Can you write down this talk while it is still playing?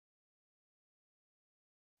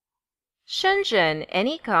Shenzhen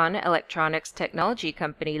Anycon Electronics Technology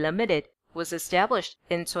Company Limited was established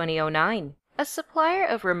in 2009, a supplier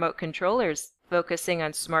of remote controllers focusing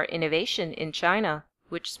on smart innovation in China,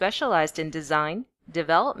 which specialized in design,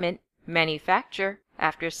 development, manufacture,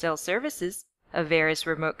 after-sales services of various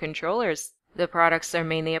remote controllers. The products are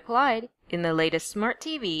mainly applied in the latest smart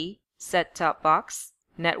TV, set-top box,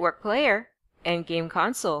 network player, and game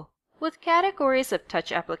console, with categories of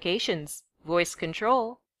touch applications, voice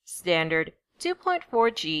control, standard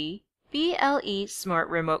 2.4G BLE Smart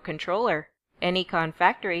Remote Controller. Anycon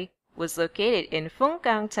factory was located in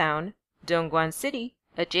Fenggang Town, Dongguan City,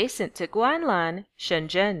 adjacent to Guanlan,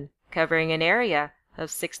 Shenzhen, covering an area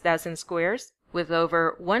of 6,000 squares with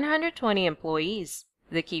over 120 employees.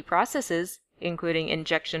 The key processes, including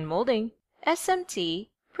injection molding, SMT,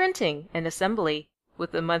 printing, and assembly,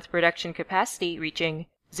 with a month production capacity reaching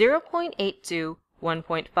 0.8 to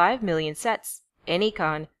 1.5 million sets.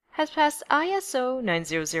 Anycon has passed ISO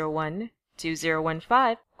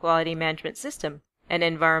 9001-2015 Quality Management System and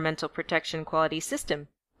Environmental Protection Quality System,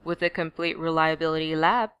 with a complete reliability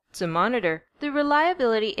lab to monitor the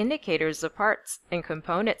reliability indicators of parts and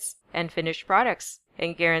components and finished products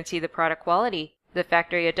and guarantee the product quality. The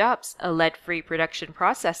factory adopts a lead-free production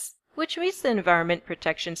process, which meets the environment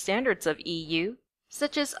protection standards of EU,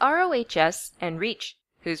 such as RoHS and REACH,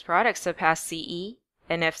 whose products have passed CE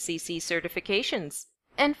and FCC certifications,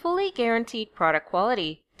 and fully guaranteed product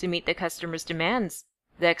quality to meet the customer's demands.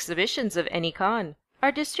 The exhibitions of Anycon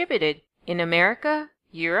are distributed in America,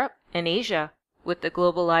 Europe, and Asia. With the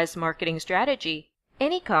globalized marketing strategy,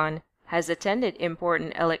 Anycon has attended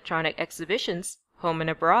important electronic exhibitions, home and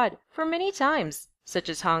abroad, for many times, such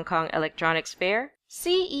as Hong Kong Electronics Fair,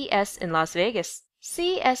 CES in Las Vegas,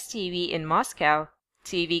 CSTV in Moscow,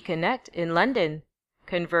 TV Connect in London,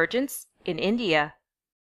 Convergence in India,